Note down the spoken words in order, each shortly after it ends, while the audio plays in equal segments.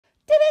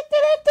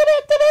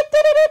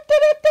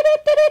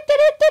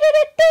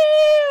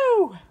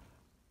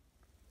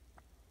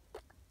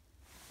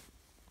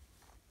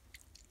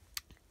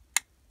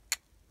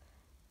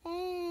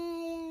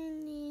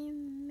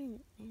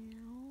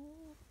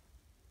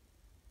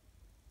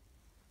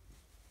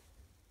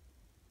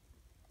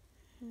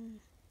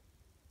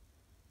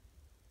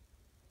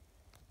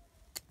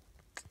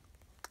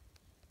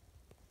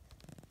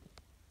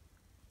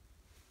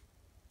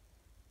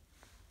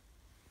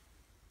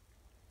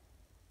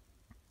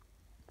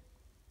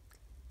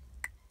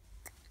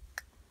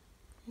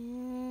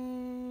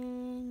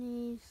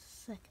Any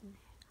second.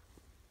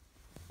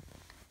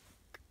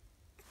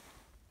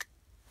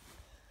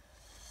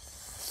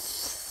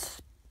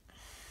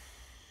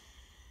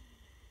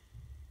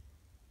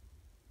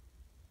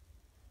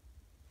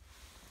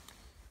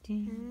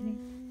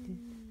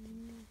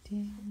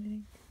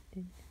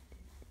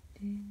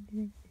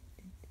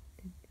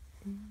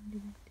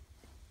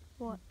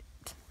 What?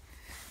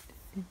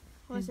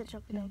 What is it,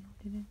 chocolate?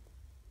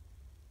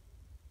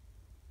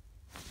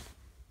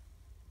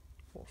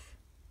 Wolf.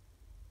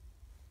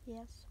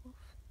 Yes, wolf.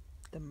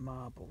 The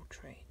marble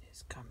train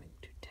is coming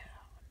to town.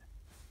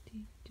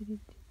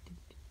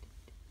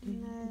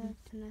 No,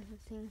 I've never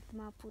seen the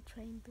marble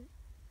train, but...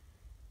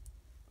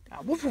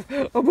 Woof, woof,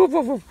 woof,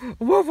 woof, woof,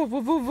 woof,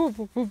 woof, woof,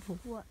 woof, woof.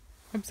 What?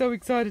 I'm so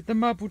excited. The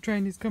marble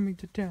train is coming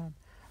to town.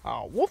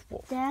 Woof,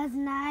 woof. There's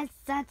no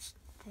such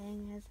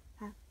thing as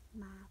a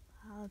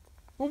marble.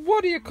 Well,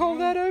 what do you call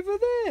that over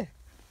there?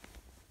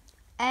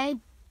 A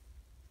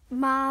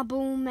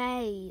marble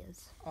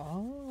maze.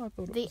 Oh, I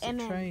thought it The was a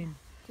MM. train.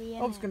 The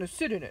I was going to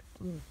sit in it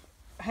and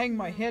hang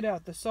my head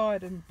out the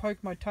side and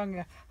poke my tongue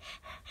out.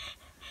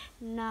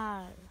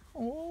 No.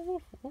 Oh,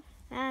 woof, woof.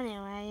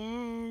 Anyway,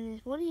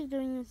 and what are you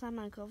doing inside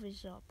my coffee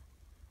shop?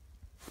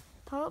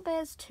 Polar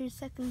Bear's 2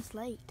 seconds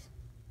late.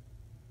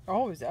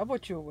 Oh, is that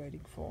what you were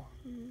waiting for?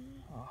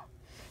 Mm. Oh.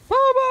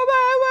 Marble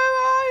Bear, where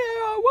are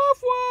you?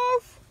 Woof,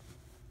 woof.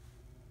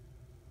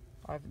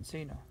 I haven't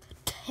seen her.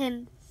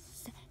 10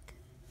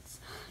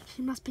 seconds.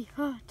 She must be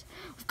hurt.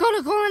 We've got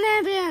to call an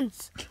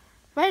ambulance.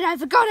 Wait, I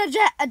forgot her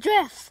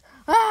address.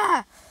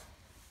 Ah!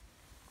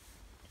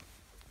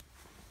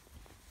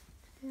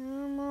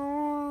 Come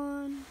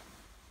on.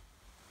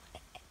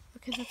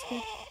 Okay, that's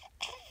good.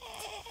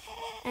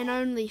 And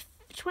only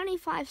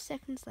 25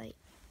 seconds late.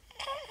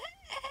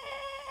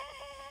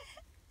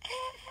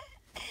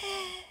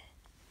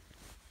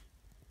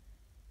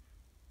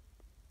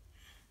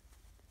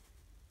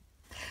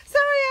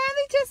 Sorry, I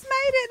only just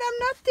made it. I'm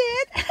not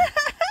dead.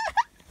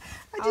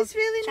 I just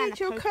really need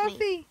your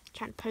coffee.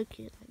 Trying to poke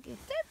you, I guess.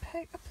 Don't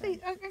poke. Oh, please.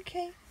 Oh,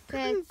 okay.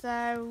 Okay,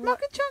 so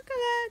Mocha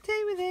chocolate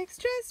tea with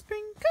extra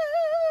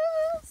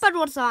sprinkles. But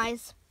what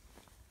size?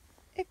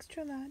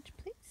 Extra large,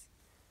 please.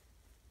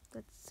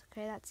 That's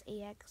okay. That's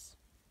EX.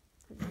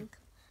 I think.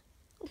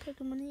 Or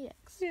Pokemon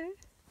EX. Yeah.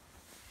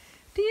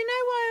 Do you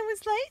know why I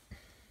was late?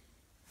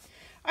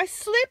 I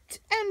slipped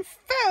and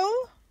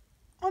fell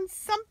on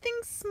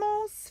something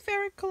small,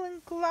 spherical,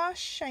 and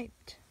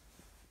glass-shaped.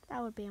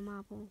 That would be a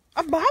marble.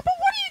 A marble?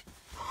 What are you...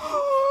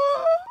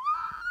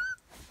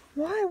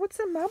 Why? What's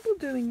a marble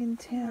doing in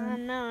I town?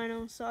 don't know, and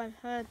also I've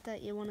heard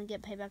that you want to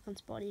get payback on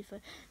Spotty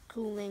for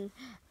calling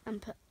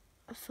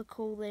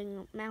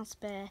Mouse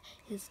Bear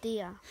his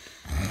dear.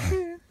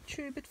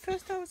 True, but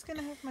first I was going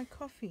to have my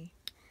coffee.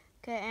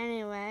 Okay,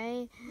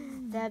 anyway,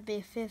 that'd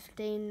be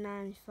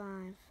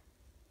 $15.95.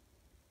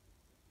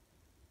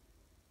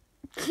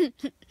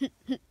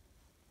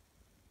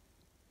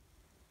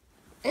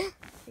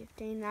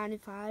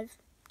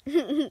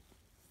 $15.95.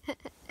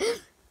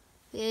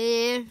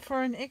 Yeah.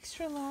 For an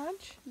extra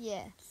large?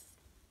 Yes.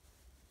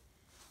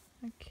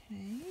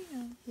 Okay.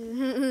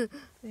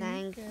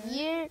 Thank go.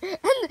 you.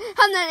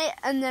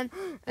 And then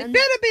It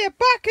better be a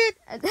bucket!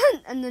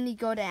 and then he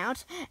got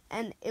out,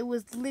 and it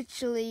was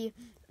literally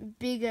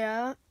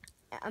bigger.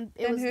 It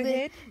Than was her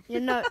head? You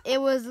know,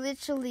 it was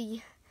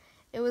literally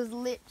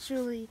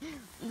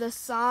the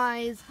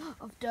size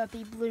of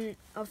Blue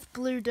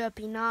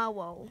Derpy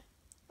Narwhal.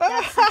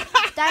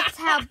 That's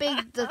how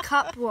big the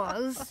cup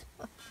was.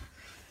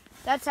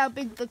 That's how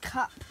big the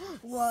cup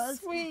was.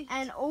 Sweet.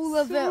 And all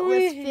of it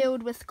was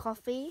filled with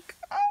coffee.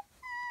 I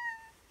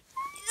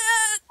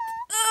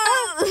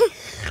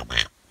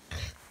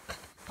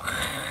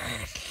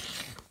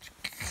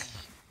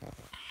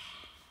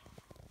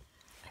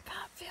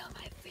can't feel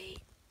my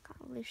feet.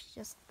 Can't believe she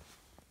just...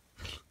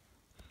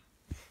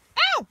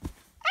 Ow! Ow!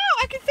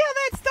 I can feel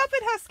that! Stop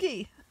it,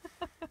 Husky!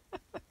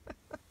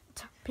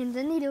 Pins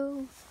and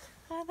needles.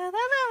 Ow!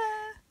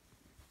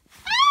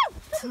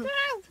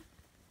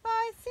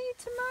 Bye, see you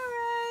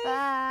tomorrow.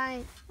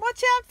 Bye.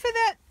 Watch out for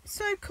that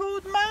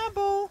so-called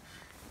marble.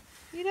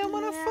 You don't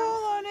want to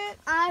fall on it.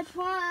 I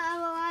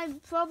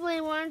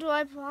probably won't.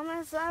 I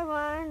promise I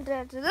won't.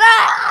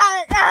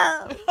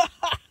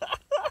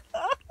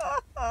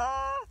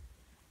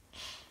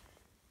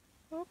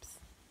 Oops.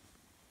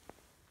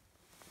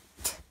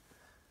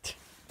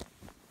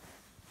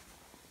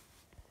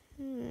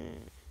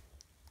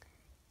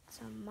 It's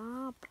a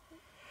marble.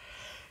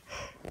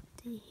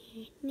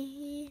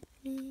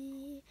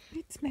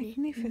 It's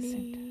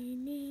magnificent.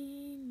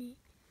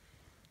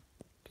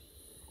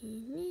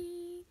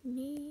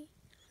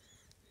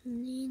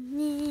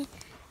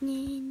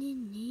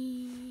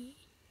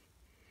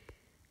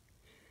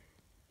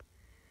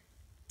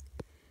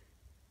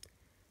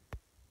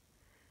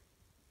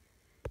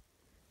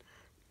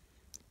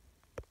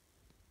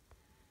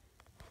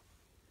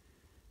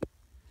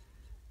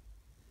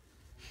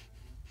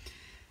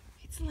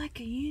 It's like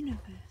a universe.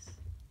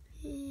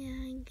 Yeah,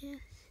 I guess.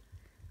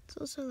 It's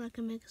also like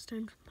a Mega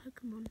Stone from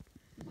Pokemon.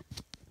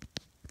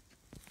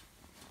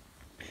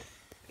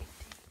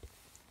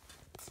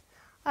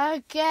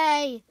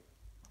 Okay.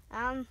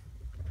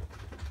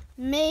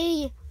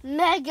 Me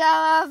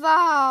Mega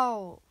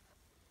Evolve.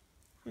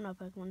 I'm not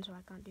Pokemon, so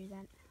I can't do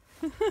that.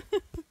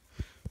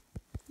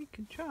 You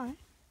can try.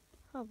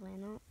 Probably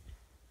not.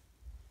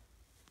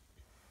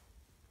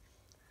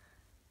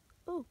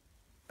 Ooh.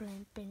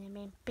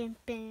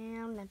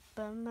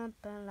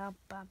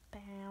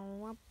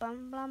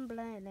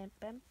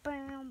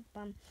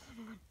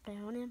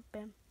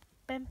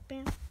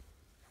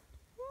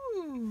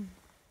 Ooh.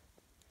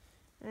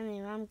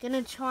 Anyway, I'm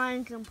gonna try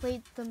and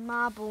complete the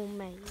marble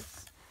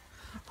maze.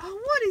 Oh,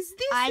 what is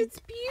this? It's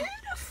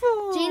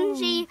beautiful.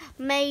 Gingy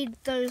made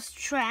those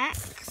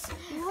tracks,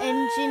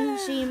 and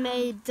Gingy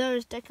made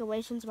those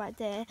decorations right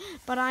there.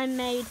 But I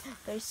made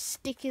those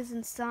stickers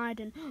inside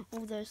and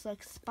all those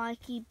like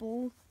spiky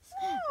balls,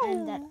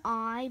 and that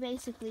eye.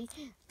 Basically,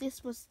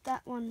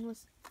 that one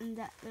was, and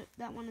that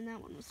one and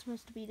that one was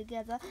supposed to be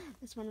together.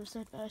 This one was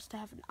supposed to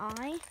have an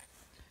eye.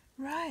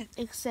 Right.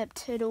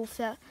 Except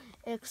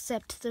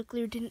the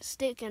glue didn't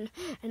stick, and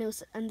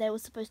they were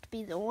supposed to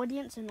be the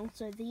audience, and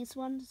also these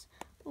ones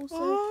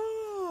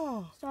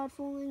also started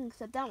falling.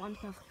 Except that one's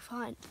perfectly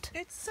fine.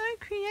 It's so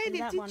creative.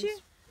 And that Did one's you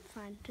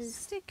fine too.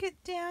 stick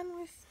it down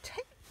with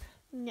tape?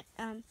 No,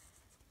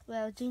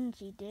 well,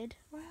 Gingy did.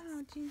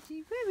 Wow,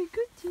 Gingy, very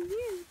good to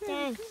you.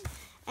 Very Thanks.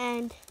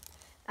 good.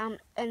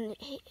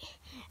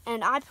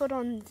 And I put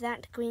on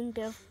that green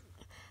bit of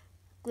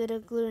glitter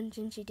glue, and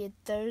Gingy did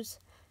those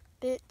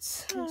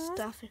bits and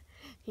stuff.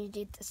 He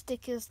did the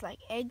stickers like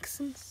eggs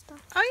and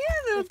stuff. Oh yeah,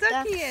 little With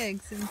ducky ducks.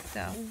 eggs and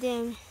stuff.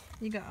 Then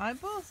You got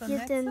eyeballs on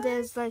that then side?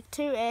 there's like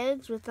 2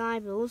 eggs with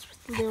eyeballs with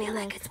I little feel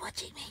like like it's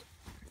watching me.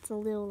 it's a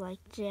little like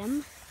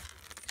gem.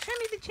 Show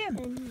me the gem.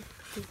 And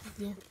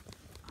yeah,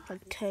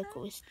 like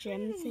turquoise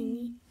gem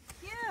thingy.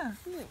 Yeah.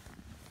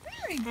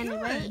 Very good.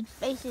 Anyway,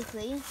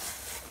 basically,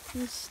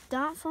 you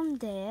start from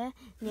there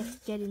and you have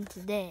to get into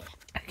there.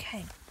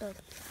 Okay. But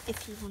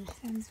if you want to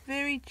Sounds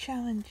very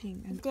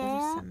challenging and there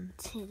awesome.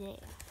 to there.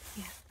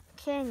 Yeah.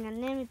 Okay, now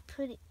let me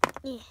put it.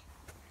 Yeah.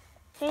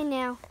 Okay,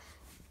 now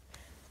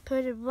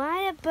put it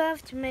right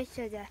above to make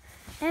sure that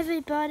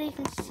everybody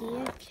can see.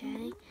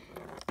 Okay.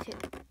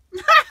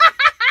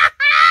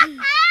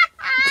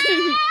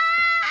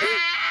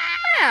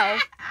 Ow.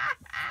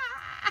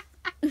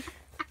 Let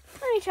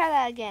me try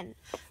that again.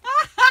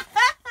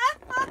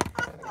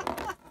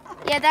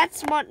 Yeah,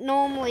 that's what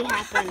normally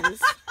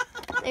happens.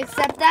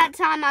 Except that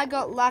time I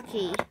got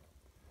lucky.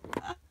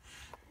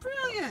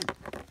 Brilliant.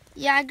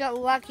 Yeah, I got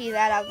lucky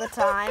that other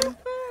time.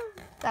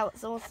 That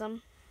was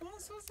awesome.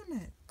 Was,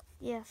 wasn't it?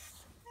 Yes.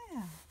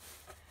 Yeah.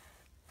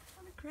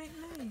 What a great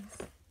maze.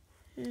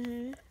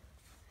 Mhm.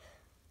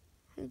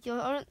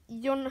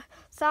 You're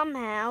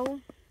somehow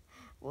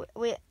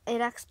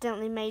it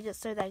accidentally made it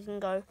so they can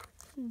go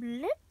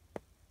blip.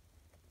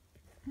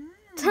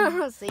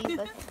 See,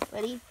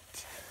 ready?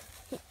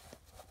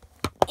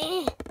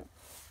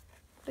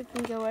 You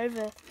can go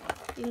over.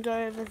 You can go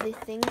over the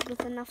things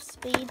with enough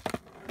speed.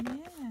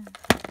 Yeah.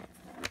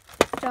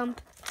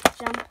 Jump,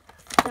 jump,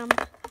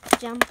 jump,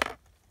 jump,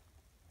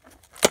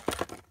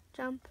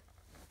 jump,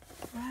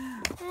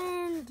 Wow.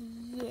 and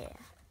yeah,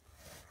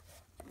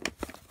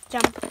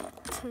 jump.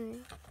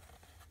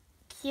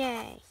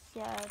 Okay,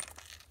 so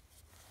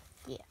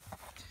yeah.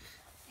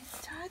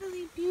 It's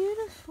totally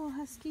beautiful,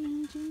 Husky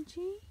and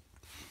Gingy.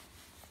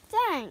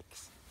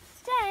 Thanks.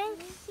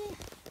 Thanks.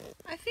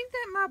 I think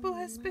that marble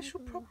has special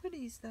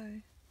properties,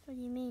 though. What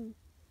do you mean?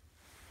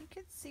 I think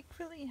it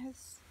secretly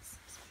has some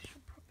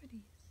special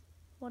properties.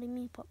 What do you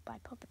mean by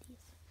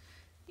properties?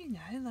 You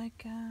know,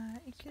 like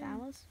it can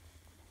Powers?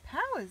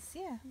 powers.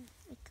 Yeah.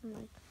 It can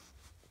like.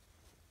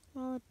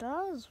 Well, it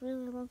does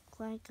really look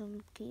like a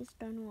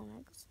keystone or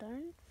an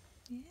eggstone.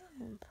 Yeah.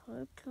 And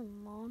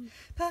Pokemon.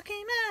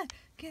 Pokemon,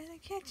 gonna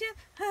catch you.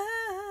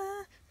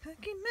 Ah,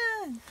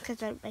 Pokemon.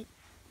 Cause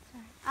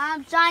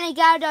I'm Shiny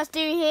Gyarados, do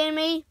you hear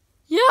me?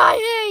 Yeah, I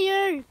hear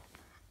you!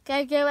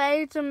 Okay, get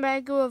ready to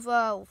Mega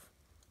Evolve.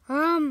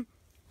 You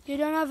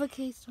don't have a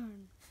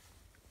keystone.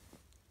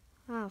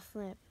 Oh,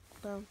 flip.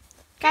 Well,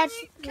 Can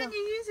you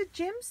use a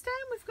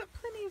gemstone? We've got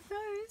plenty of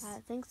those. I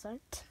don't think so.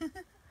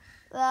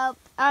 Well,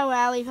 oh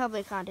well, we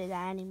probably can't do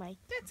that anyway.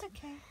 That's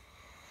okay.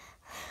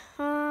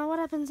 What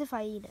happens if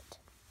I eat it?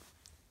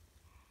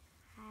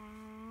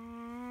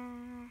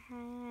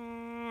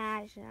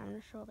 Actually, I'm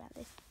not sure about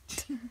this.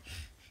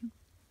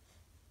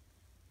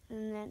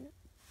 And then...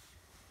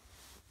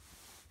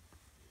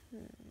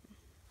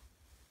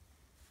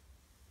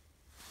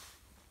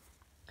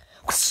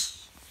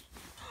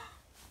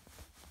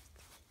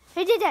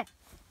 Who did that?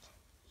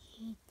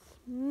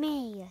 It's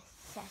me,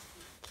 Assassin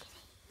Kitty.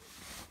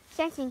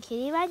 Assassin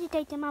Kitty, why'd you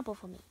take the marble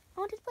from me?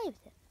 I'll just play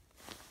with it.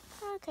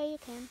 Okay, you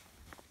can.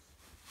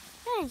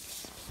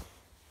 Thanks.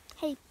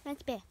 Hey,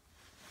 nice bear.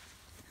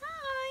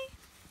 Hi.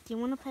 Do you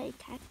want to play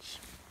catch?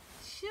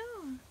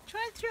 Sure.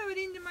 Try and throw it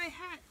into my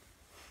hat.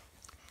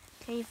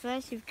 Okay,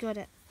 first you've got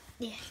it.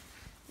 Yeah,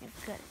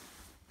 you've got it.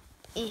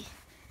 Yeah.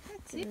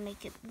 That's Gonna it.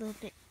 make it a little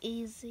bit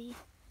easy,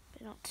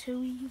 but not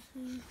too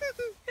easy.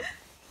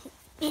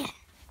 Yeah.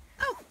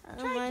 Oh,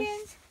 try again.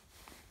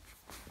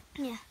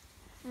 Yeah.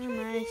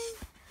 Almost.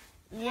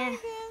 Yeah.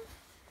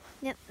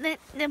 Again.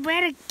 The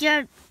where to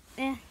go?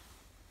 Yeah.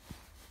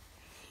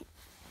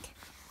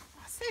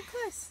 Oh, so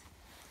close.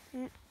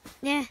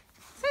 Yeah.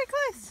 So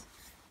close.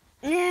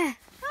 Yeah.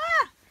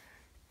 Ah!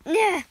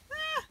 Yeah.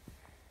 Ah!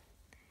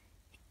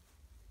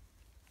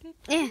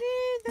 Yeah.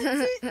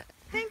 That's it.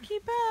 Thank you.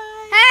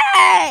 Bye.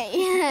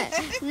 Hey!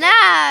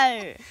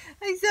 No.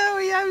 Hey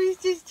Zoe, I was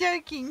just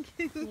joking.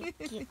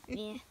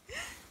 Yeah.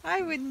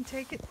 I wouldn't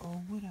take it,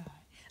 or would I?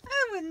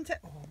 I wouldn't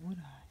take, or would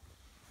I?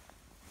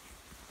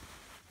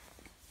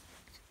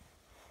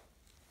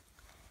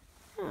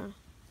 Oh.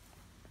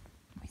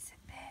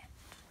 Wizard bear,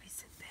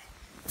 wizard bear.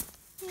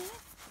 Yeah.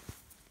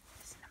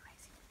 It's an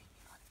amazing thing.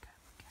 You gotta go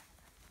look at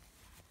it.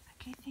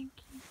 Okay, thank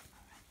you.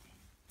 All right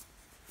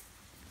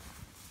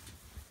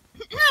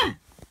then.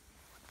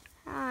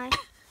 Hi.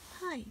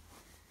 Hi.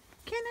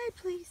 Can I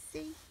please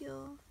see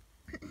your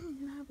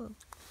marble?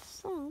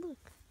 Oh, look.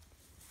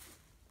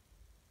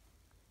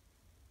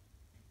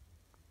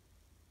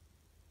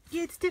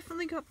 Yeah, it's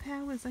definitely got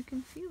powers. I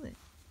can feel it.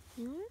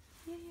 Yeah.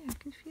 Yeah, I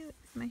can feel it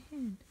with my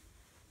hand.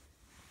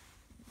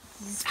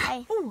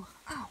 Hi. Oh,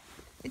 ow.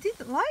 It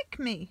didn't like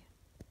me.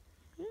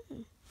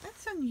 Mm.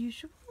 That's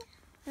unusual.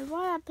 And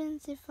what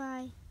happens if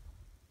I...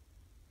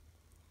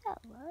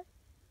 Hello?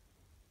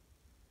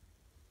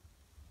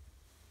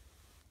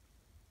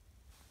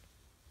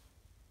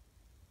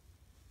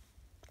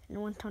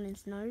 No one on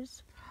his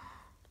nose.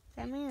 Does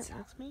that mean it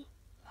likes me?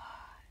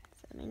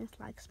 Does that mean it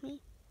likes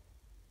me?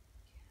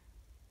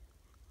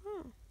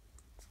 Oh,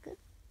 that's good.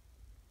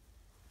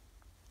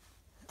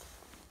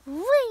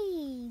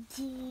 Wee!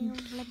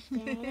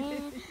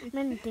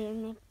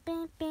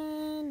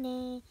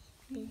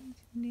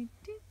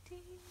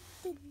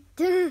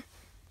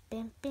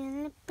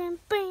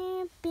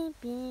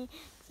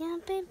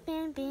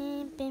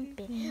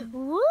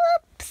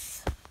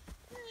 Whoops!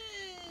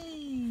 Hey.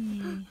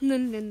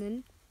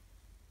 Nun.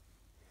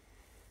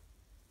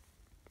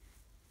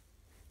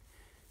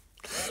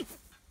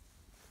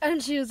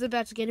 And she was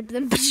about to get it, but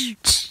then...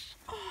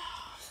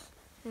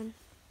 It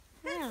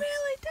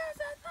really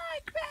doesn't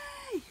like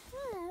me.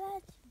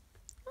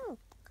 Oh,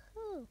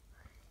 cool.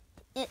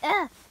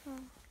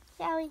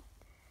 Shall we?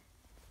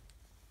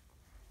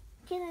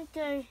 Gonna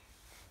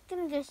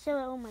go show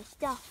her all my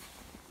stuff.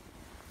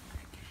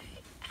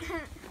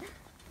 Okay.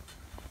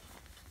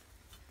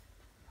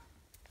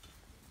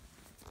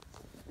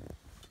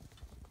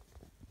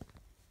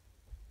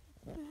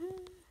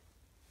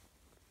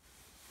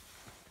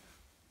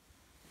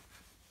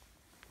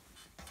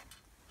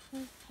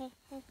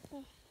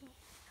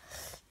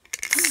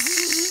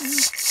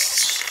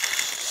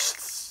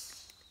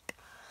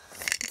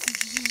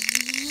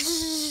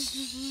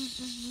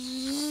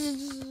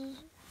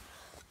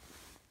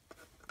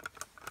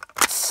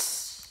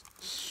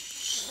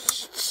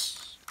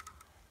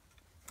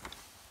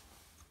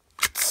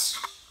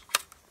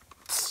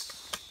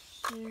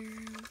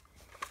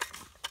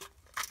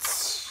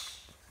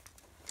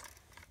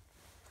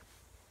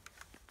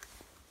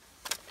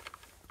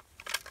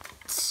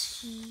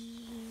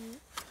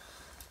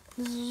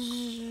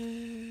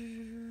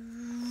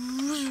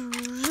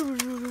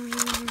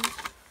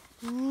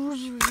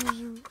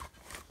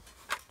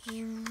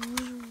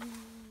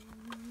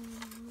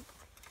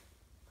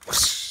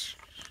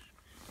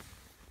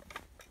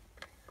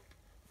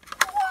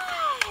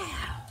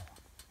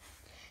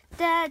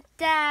 Da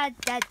da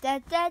da da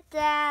da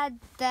da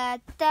da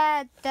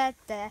da da da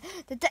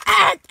da da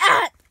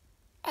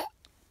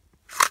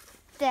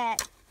da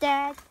da da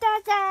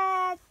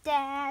da da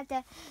da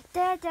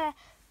da da.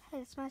 Hey,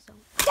 that's my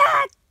song.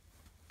 Da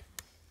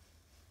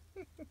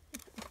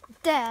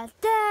da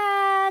da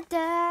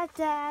da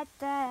da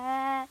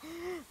da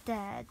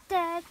da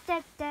da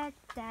da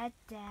da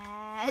da.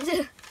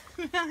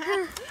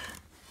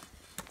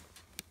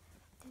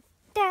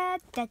 Da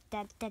da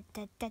da da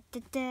da da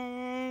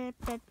da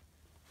da.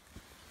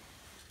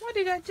 What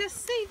did I just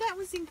see? That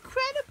was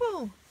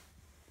incredible.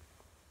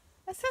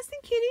 Assassin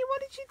Kitty,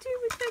 what did you do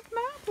with that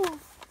marble?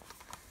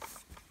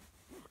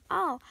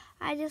 Oh,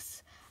 I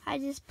just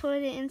put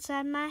it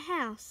inside my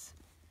house.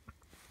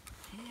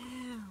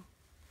 Wow.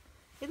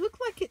 It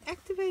looked like it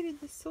activated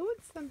the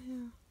sword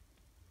somehow.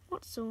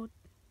 What sword?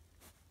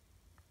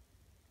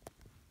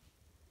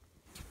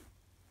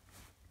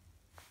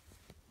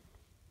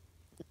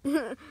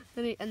 And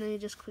then you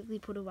just quickly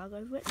put a rug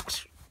over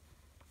it.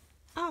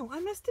 Oh, I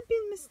must have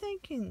been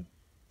mistaken.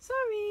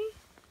 Sorry.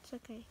 It's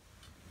okay.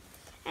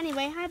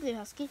 Anyway, hi Blue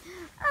Husky.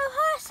 Oh,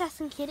 hi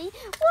Assassin Kitty. What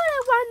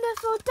a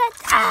wonderful day.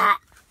 Ah!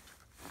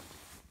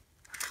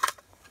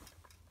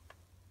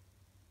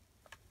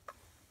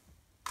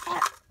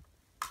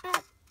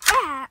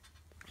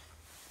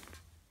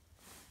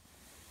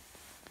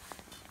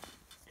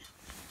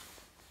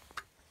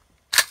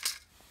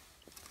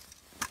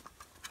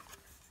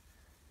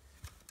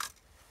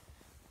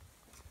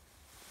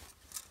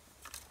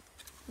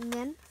 And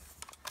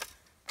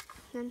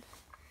then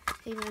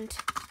he went.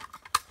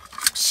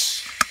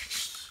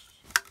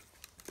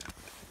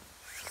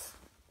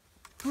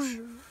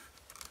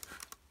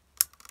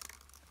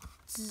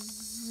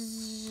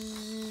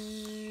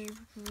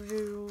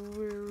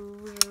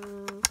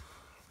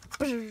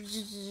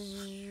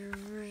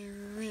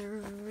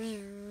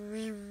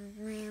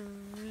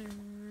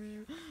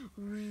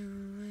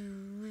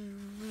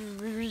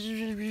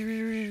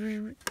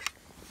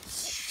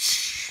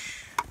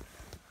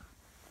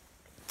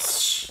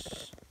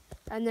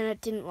 And then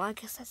it didn't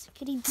like us as a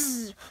kitty.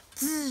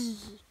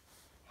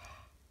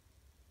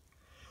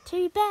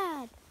 Too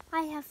bad.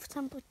 I have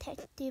some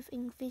protective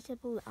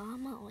invisible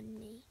armor on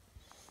me.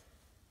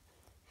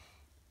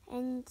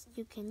 And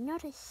you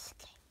cannot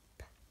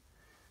escape.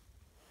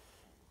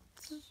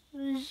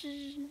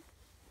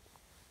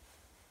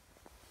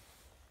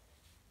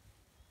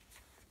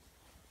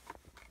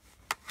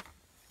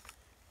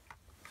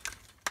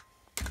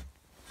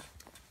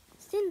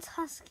 Since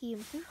Husky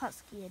and Blue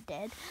Husky are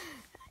dead,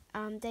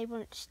 they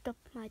won't stop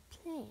my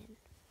plan.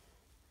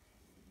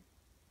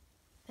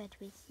 But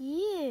with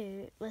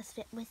you, with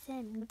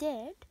them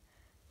dead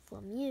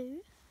from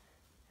you,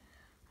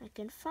 I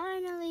can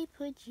finally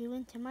put you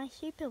into my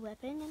super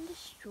weapon and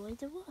destroy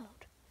the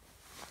world.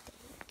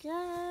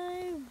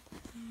 There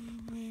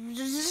you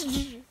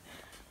go.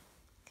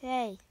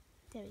 Okay,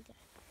 there we go.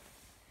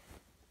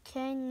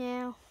 Okay,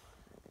 now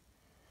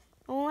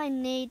all I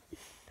need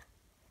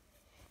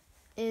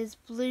is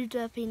Blue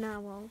Derpy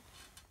Narwhal.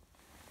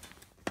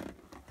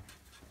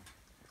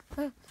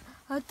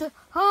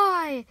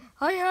 Hi!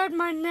 I heard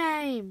my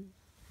name!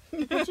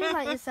 Could you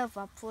light yourself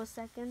up for a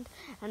second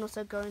and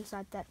also go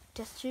inside that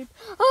test tube?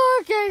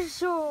 Okay,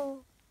 sure!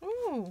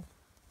 Ooh.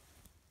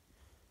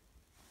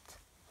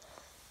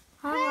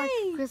 I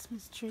like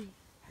Christmas tree.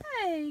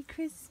 Hey,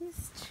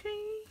 Christmas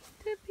tree.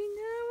 Derpy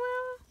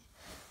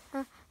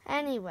Narwhal.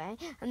 Anyway,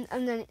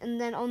 and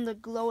then on the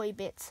glowy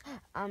bits,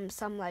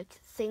 some like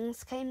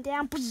things came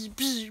down,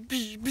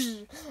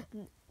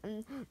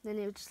 and then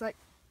it was just like,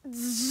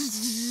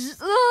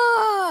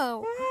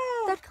 oh,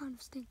 that kind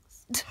of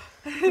stings.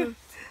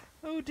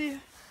 Oh dear.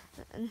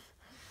 And,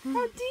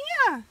 Oh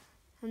dear.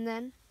 and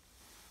then,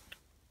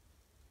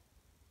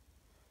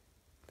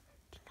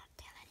 do not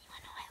tell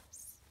anyone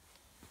else.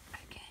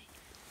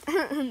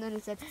 Okay. And then he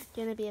said, do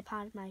you want to be a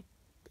part of my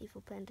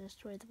evil plan to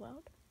destroy the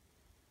world?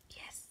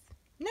 Yes.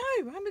 No,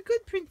 I'm a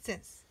good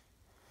princess.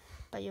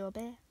 But you're a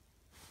bear.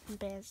 And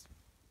bears.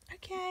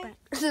 Okay.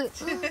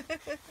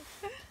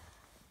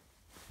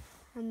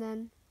 And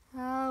then,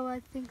 oh, I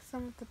think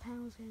some of the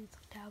power's going to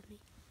sucked out of me.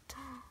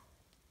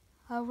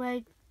 Oh,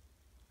 wait,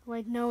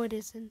 no it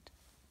isn't.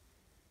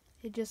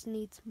 It just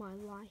needs my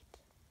light.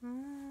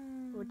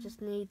 Or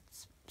just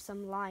needs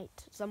some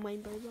light, some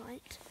rainbow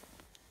light.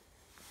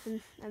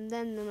 And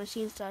then the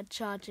machine started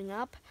charging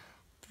up.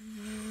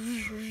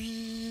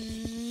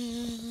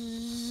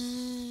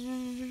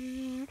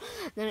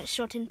 Then it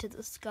shot into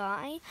the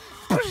sky.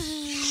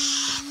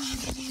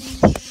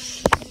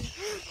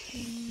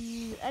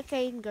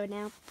 Okay, you can go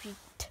now.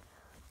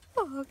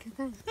 Oh, okay,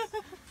 thanks.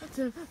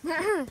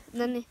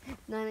 Then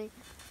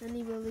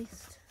he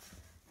released.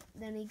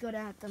 Then he got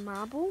out the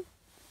marble.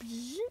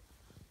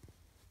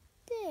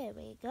 There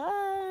we go.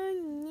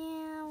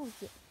 Now.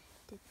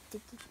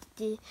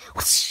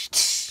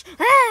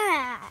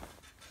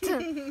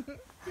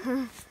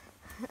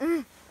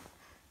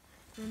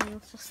 And he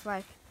was just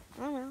like,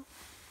 oh well.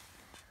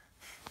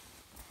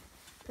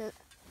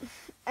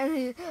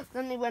 And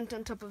then he went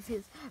on top of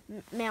his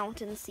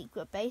mountain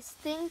secret base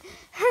thing,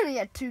 and he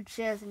had 2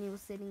 chairs, and he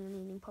was sitting and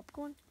eating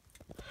popcorn.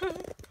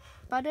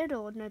 Buttered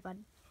or no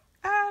butter?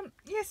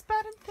 Yes,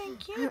 buttered,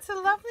 thank you. It's a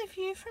lovely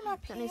view from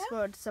up And here. he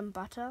scored some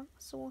butter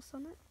sauce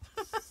on it.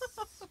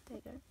 There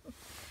you go.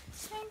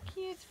 Thank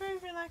you, it's very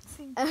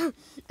relaxing. And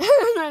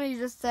then he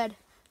just said,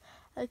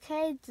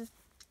 okay,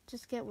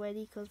 just get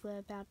ready because we're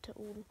about to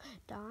all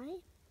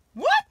die.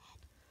 What?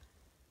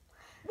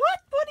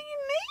 What do you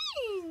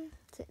mean?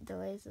 The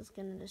laser's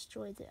going to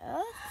destroy the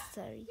earth,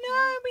 so... No,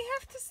 we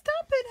have to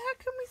stop it. How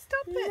can we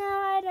stop it? No,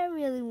 I don't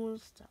really want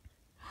to stop.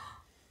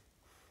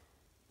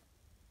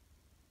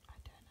 I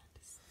don't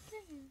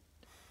understand.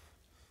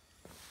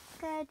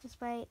 Okay, just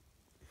wait.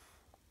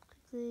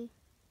 Quickly.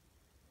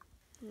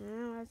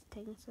 No, why is it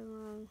taking so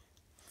long?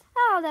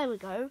 Oh, there we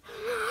go.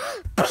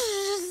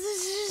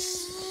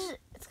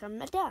 It's coming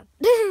back down.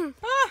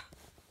 Ah!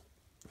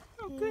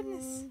 Oh,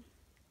 goodness.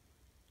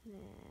 Now,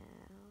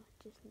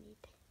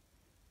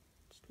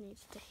 just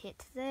needs to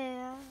hit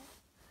there.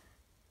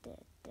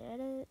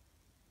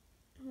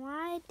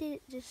 Why did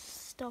it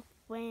just stop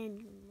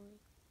randomly?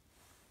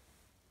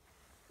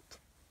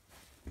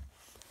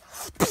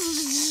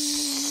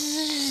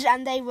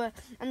 And they were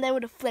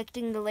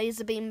deflecting the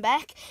laser beam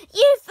back.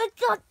 You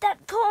forgot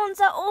that corns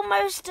are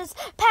almost as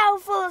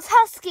powerful as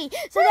Husky,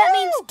 so that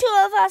means 2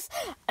 of us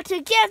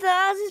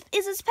together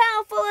is as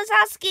powerful as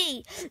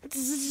Husky.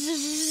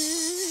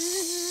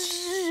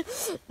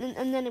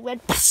 And then it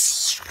went,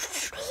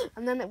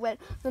 and then it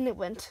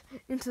went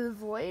into the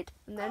void,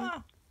 and then,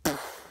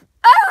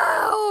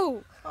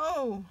 ow!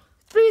 Oh.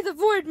 Be the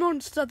void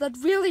monster, that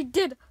really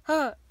did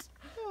hurt.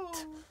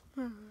 Oh.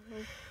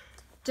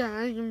 Then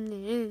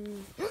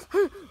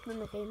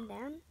they came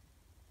down.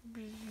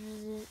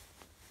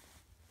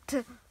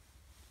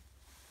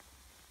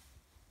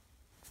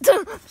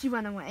 She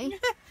ran away. She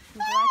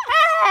was like,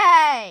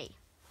 hey!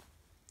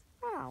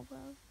 Oh,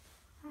 well.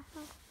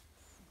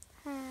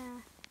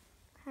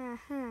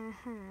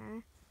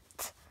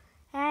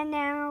 And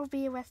now I'll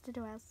be arrested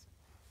or else.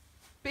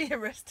 Be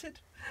arrested.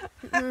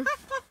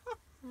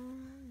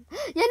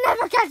 You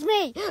never catch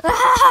me!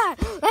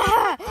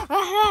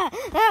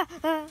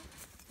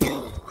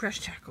 Crash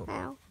tackle.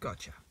 Ow.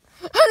 Gotcha.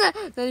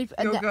 Then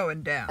You're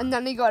going down. and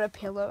then he got a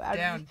pillow out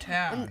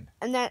Downtown.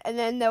 and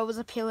then there was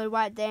a pillow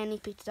right there and he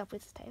picked it up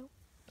with his tail.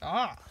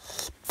 Ah.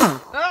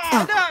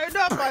 Oh, no,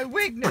 not my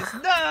weakness.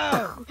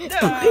 No.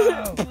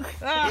 No.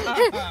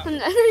 Ah.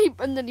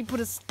 And then he put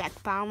a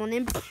stack palm on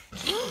him.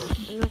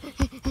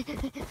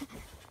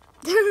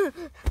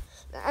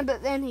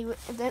 But then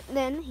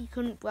he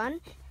couldn't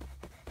run.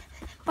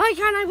 Why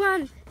can't I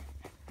run?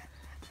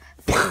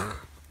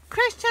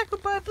 Crash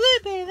tackled by a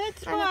blueberry,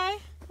 that's why.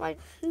 Like,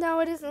 no,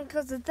 it isn't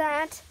because of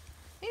that.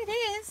 It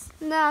is.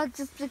 No,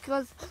 just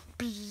because.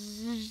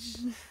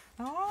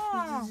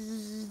 Oh.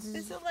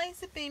 There's a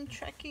laser beam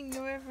tracking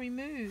your every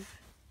move.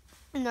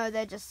 No,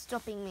 they're just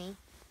stopping me.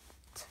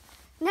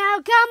 Now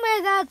come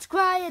with us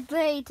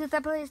quietly to the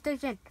police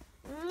station.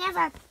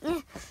 Never.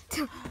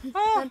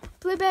 Oh.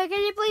 Blueberry,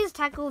 can you please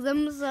tackle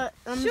them so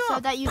Sure.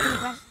 that you can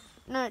crash?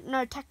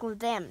 No, tackle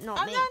them, not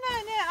Oh, me. no.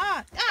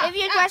 If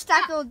you crash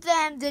tackle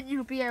them, then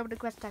you'll be able to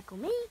crash tackle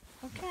me.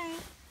 Okay.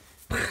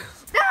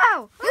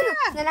 No!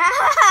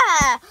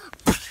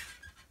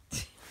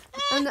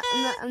 And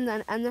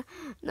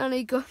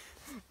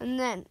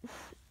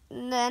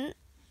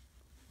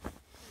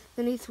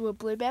then he threw a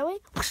blueberry.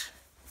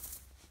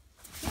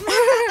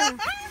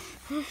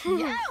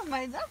 Yeah,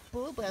 I love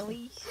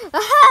blueberries.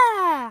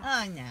 Aha!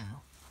 Oh,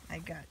 no. I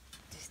got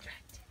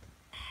distracted.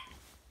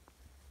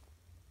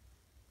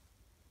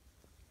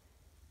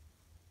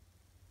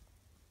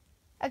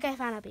 Okay,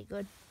 fine, I'll be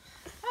good.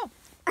 Oh.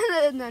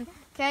 And then,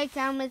 okay,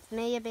 come with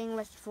me. You're being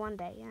arrested for one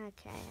day.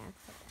 Okay, I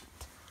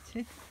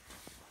accept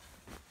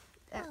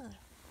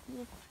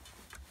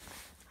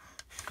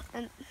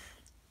that.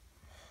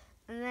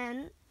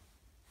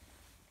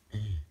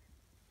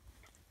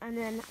 And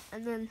then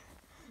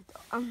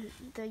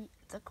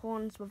the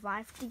corns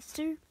revived these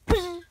two.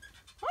 Oh.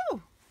 Oh,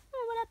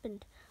 what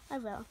happened? Oh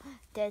well.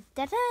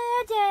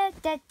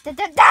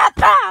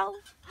 Pow!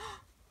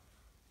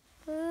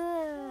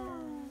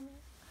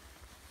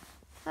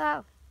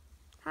 Oh,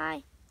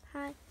 hi.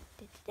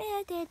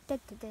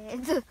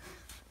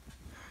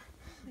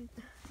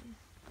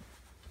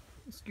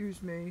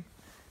 Excuse me.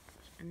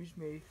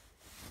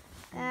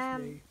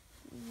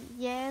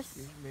 Yes.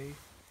 Excuse me.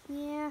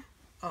 Yeah.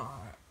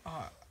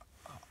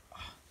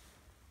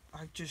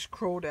 I just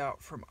crawled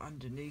out from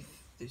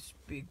underneath this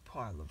big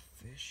pile of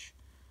fish.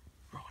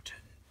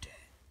 Rotten, dead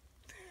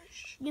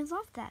fish. You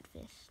love that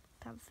fish.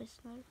 Pufferfish,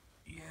 though.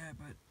 Yeah,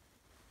 but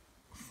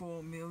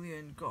 4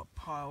 million got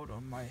piled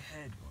on my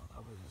head while I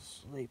was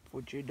asleep.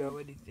 Would you know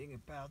anything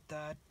about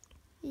that?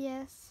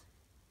 Yes.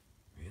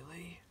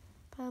 Really?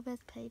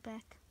 Purbe's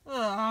payback.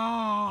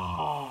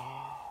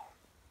 Oh.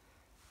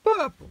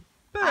 Purple.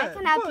 I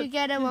can help you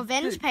get a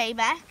revenge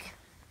payback.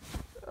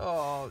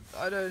 Oh,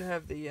 I don't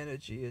have the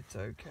energy. It's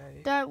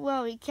okay. Don't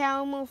worry,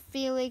 Caramel,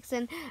 Felix,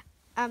 and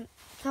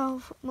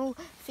Rainbow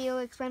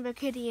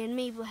Kitty, and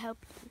me will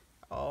help you.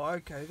 Oh,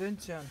 okay. Then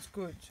sounds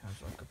good.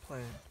 Sounds like a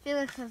plan.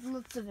 Felix has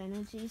lots of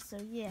energy, so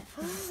yeah.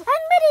 I'm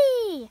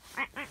ready!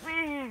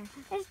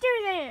 Let's do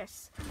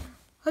this!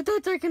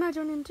 Can I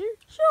join in too?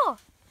 Sure!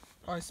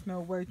 I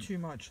smell way too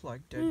much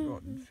like dead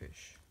rotten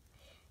fish.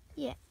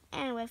 Yeah,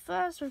 anyway,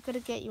 first we've got to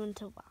get you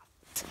into a bath.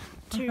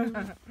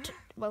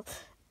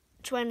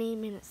 20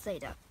 minutes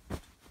later.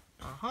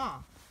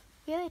 Aha.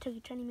 Yeah, it took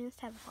you 20 minutes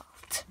to have a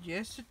bath.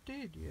 Yes, it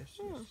did. Yes.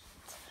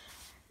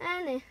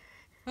 Anyway,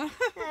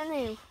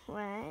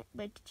 wait,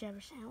 did you have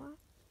a shower?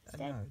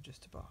 No,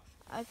 just a bath.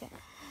 Okay.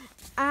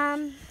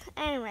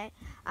 Anyway,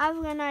 I've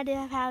got an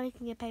idea of how we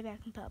can get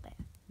payback from Pearl Bear.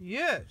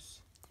 Yes.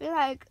 I feel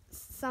like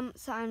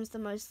sometimes the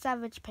most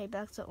savage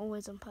paybacks are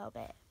always on Pearl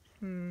Bear.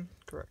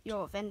 Correct.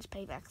 Your revenge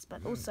paybacks,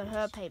 but also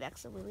her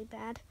paybacks are really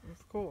bad.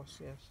 Of course,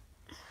 yes.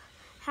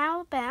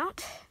 How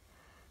about,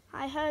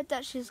 I heard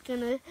that she's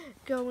gonna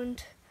go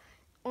into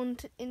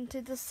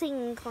the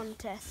singing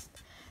contest.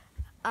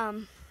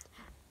 I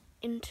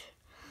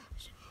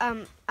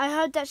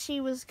heard that she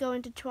was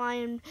going to try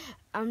and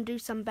do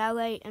some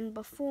ballet and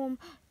perform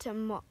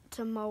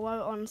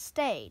tomorrow on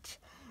stage.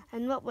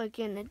 And what we're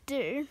gonna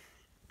do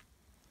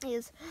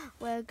is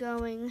we're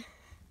going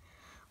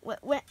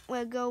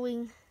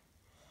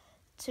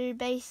to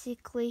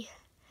basically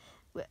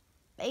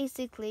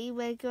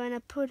we're going to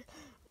put.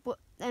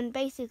 And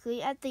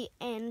basically, at the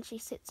end, she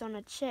sits on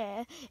a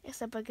chair,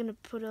 except we're going to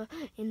put an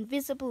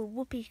invisible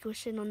whoopee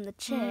cushion on the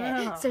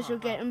chair, so she'll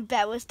get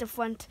embarrassed in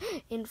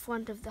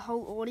front of the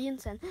whole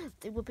audience, and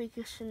the whoopee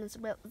cushion is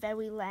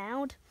very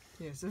loud.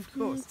 Yes, of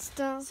course.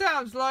 Stuff.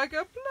 Sounds like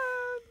a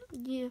plan.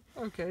 Yeah.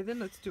 Okay, then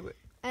let's do it.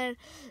 and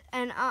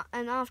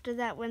after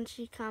that, when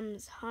she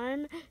comes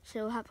home,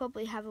 she'll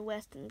probably have a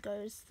rest and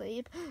go to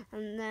sleep,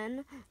 and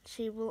then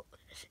we'll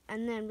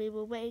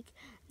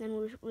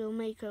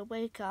make her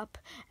wake up,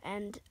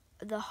 and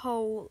the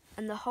whole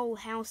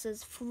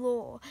house's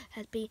floor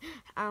had been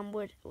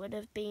would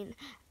have been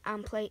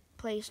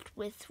placed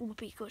with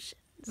whoopee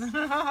cushions.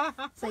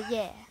 So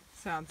yeah.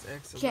 Sounds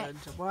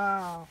excellent. Okay.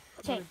 Wow.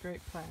 What a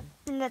great plan.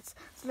 And let's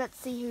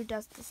see who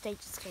does the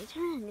stage skate.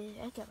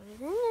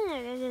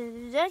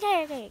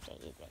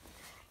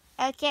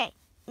 Okay.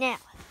 Now,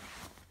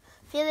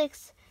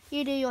 Felix,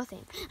 you do your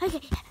thing.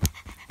 Okay.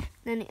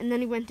 And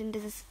then he went into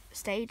the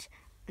stage,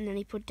 and then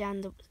he put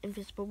down the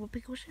invisible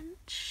whoopee cushion.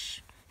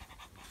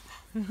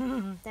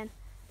 Okay.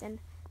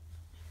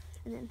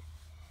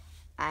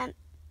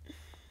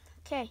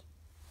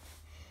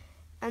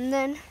 And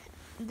then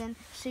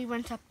she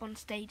went up on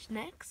stage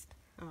next.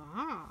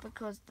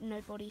 Because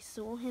nobody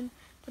saw him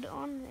put it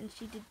on, and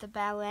she did the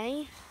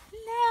ballet.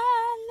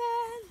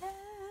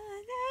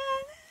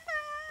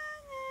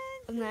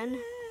 And then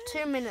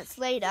 2 minutes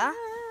later,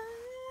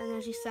 and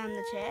then she sat in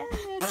the chair.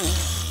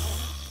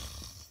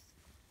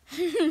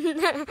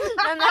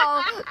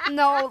 And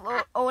the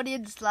whole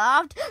audience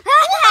laughed.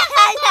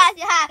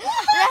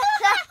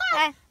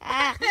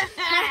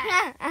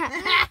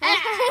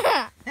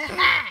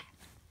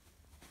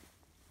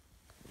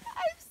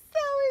 I'm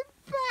so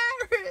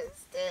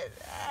embarrassed.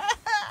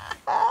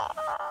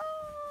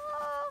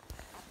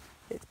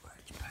 It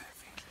worked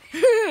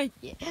perfectly.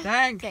 Yeah.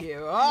 Thank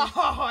you.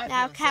 Oh,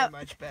 I feel so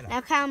much better.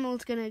 Now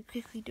Caramel's gonna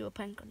quickly do a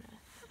prank on her.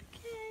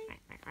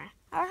 Okay.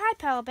 Oh, hi,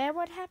 Power Bear.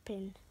 What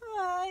happened?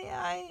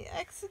 I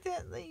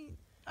accidentally...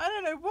 I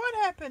don't know what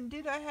happened.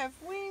 Did I have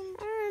wind?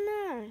 I don't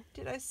know.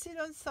 Did I sit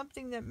on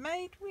something that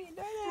made wind?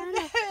 I don't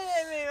know.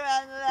 Anyway,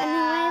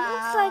 it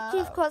looks like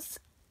you've got...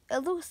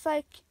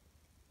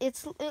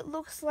 It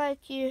looks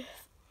like you've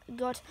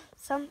got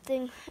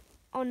something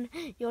on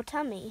your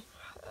tummy.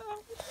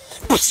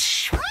 What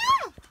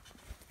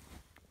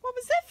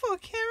was that for,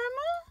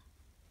 Caramel?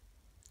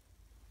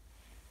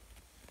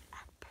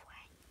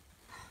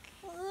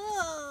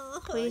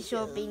 Pretty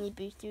sure Beanie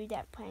Boo threw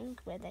that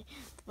prank where the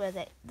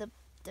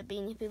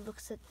Beanie Boo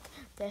looks at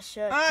their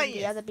shirt and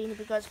the other Beanie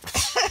Boo goes.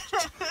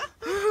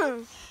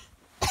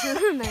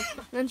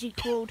 Then she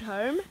crawled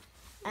home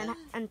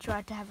and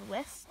tried to have a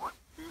rest.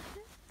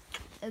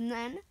 And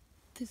then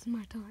this is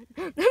my time.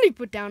 Then he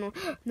put down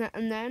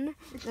and then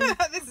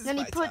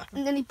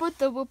he put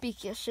the whoopee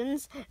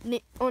cushions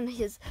on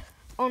his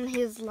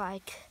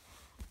like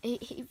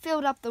he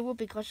filled up the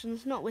whoopee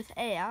cushions not with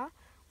air,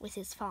 with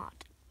his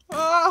fart.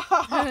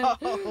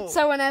 Oh.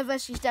 So whenever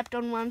she stepped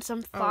on one,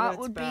 some fart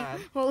would bad.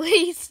 be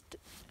released.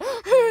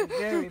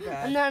 Very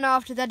bad. And then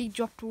after that, he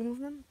dropped all of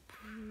them.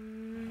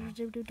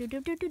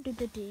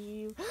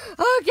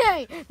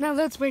 Okay, now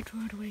let's wait for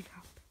her to wake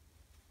up.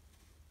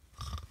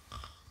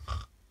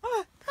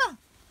 Oh,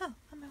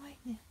 I'm awake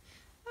now.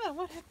 Oh,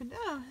 what happened?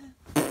 Oh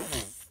no!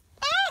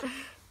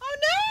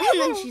 And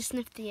then she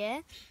sniffed the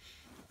air.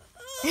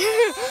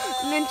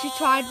 And then she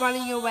tried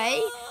running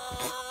away.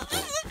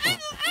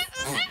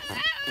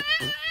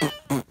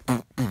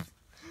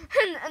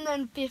 And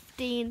then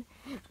 15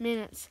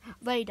 minutes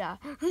later,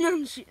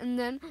 and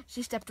then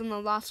she stepped on the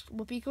last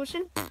whoopee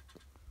cushion.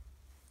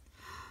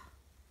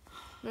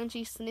 And then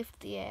she sniffed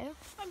the air.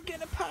 I'm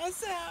gonna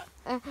pass out.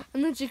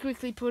 And then she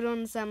quickly put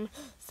on some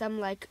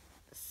like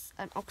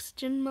an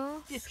oxygen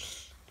mask.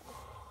 Yes.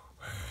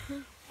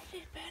 Is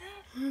it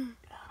better?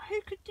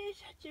 Who could do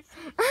such a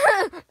thing?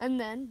 And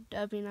then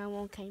Derby and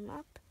I came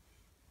up.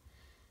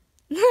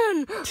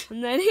 And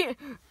then he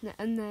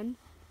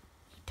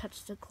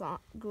touched the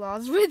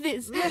glass with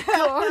his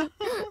claw,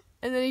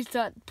 and then he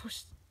started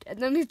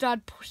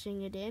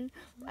pushing it in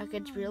like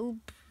a drill.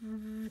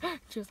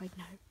 She was like,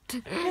 no.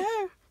 No.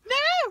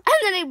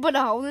 And then he put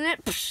a hole in it.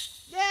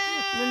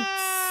 Yeah.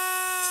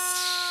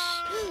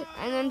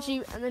 And then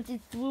she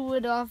threw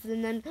it off,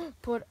 and then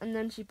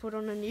she put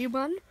on a new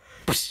one.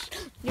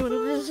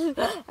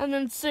 And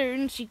then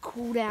soon she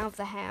crawled out of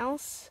the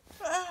house.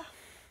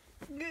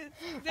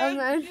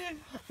 And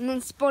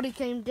then Spotty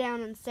came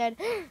down and said,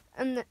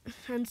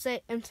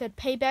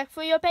 payback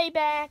for your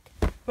payback.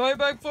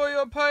 Payback for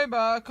your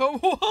payback. Oh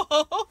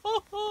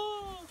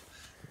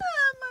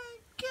my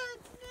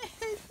goodness.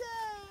 It's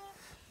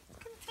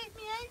going to take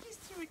me ages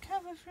to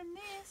recover from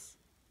this.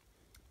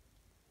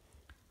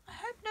 I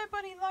hope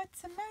nobody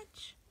lights a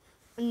match.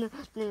 And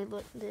then he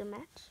lit the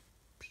match.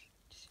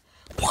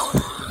 There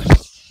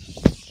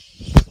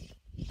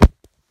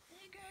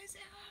goes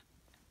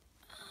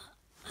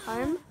our...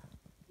 Home?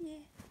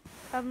 Yeah.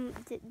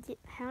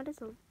 How does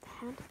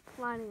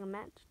lighting a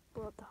match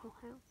blow up the whole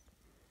house?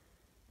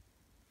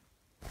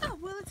 Oh,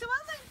 well, it's a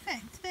well-known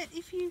fact that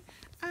if you,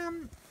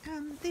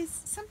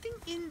 there's something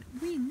in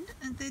wind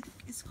that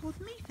is called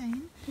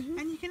methane,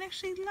 and you can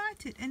actually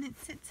light it, and it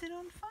sets it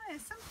on fire.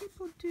 Some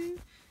people do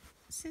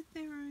set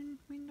their own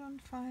wind on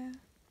fire.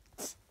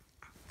 It's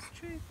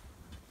true.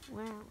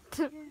 Wow.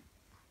 Yeah.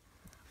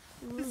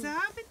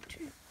 Bizarre, but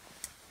true.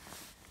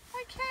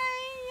 Okay,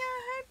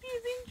 I hope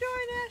you've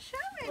enjoyed our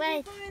show,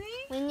 Wait. everybody.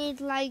 We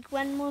need like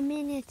 1 more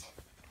minute.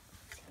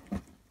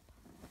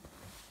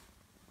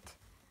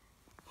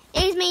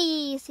 It's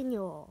me,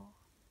 Senor.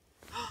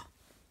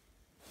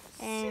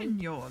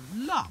 Senor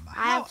Llama, I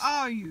how have-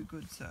 are you,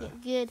 good sir?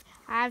 Good.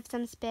 I have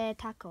some spare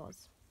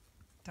tacos.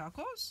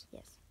 Tacos?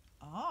 Yes.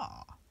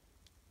 Ah.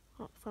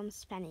 From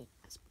Spain.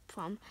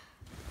 From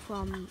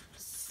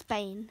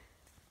Spain.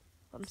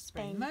 From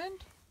Spain.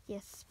 Spainland?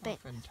 Yes, Spain.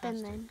 Oh, fantastic.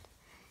 Spainland.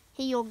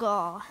 Here you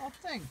go. Oh,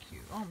 thank you.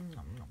 Nom,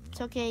 nom, It's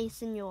nom. okay,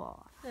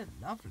 Senor. They're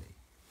lovely.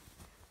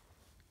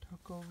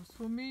 Tacos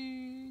for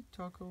me,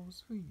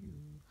 tacos for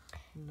you.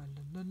 La,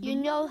 la, la, la, You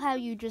la. know how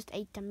you just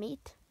ate the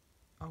meat?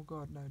 Oh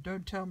God, no!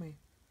 Don't tell me.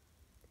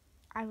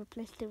 I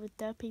replaced it with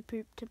derpy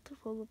poop to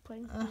pull a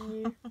prank on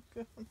you.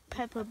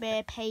 Pepper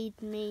Bear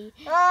paid me.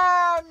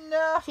 Oh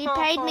no! She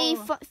paid me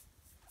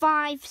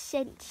 5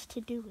 cents to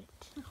do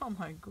it. Oh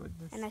my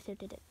goodness! And I still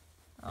did it.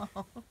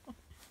 Oh.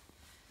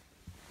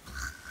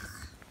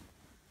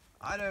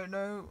 I don't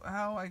know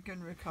how I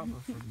can recover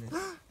from this.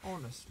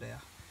 Honestly,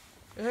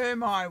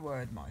 my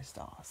word, my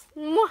stars.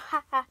 And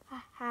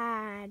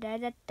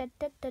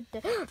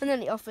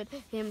then he offered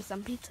him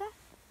some pizza.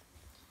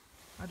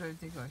 I don't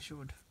think I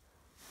should.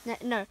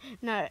 No.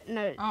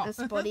 Oh.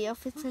 Spotty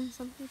offered him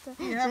some pizza.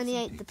 You have Then he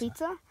some ate the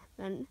pizza.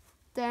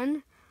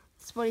 Then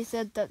Spotty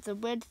said that the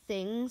red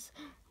things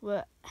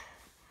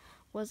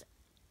was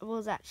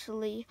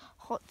actually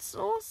hot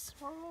sauce.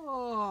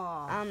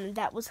 Oh.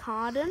 That was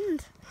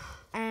hardened,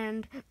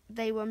 and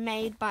they were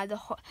made by the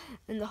hot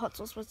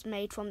sauce was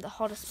made from the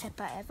hottest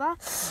pepper ever.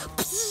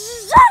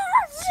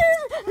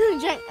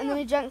 And then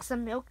he drank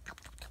some milk.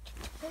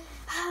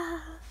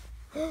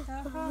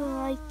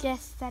 I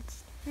guess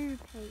that's food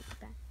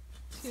paper.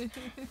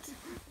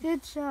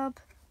 Good job.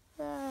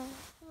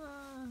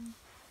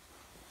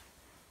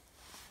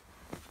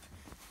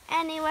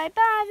 Anyway,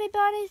 bye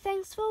everybody.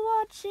 Thanks for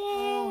watching.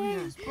 Oh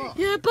yes, but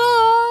Yeah, bye.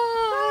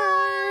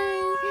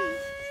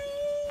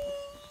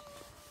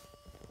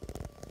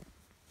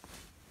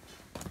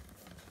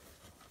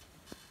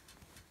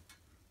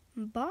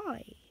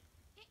 Bye.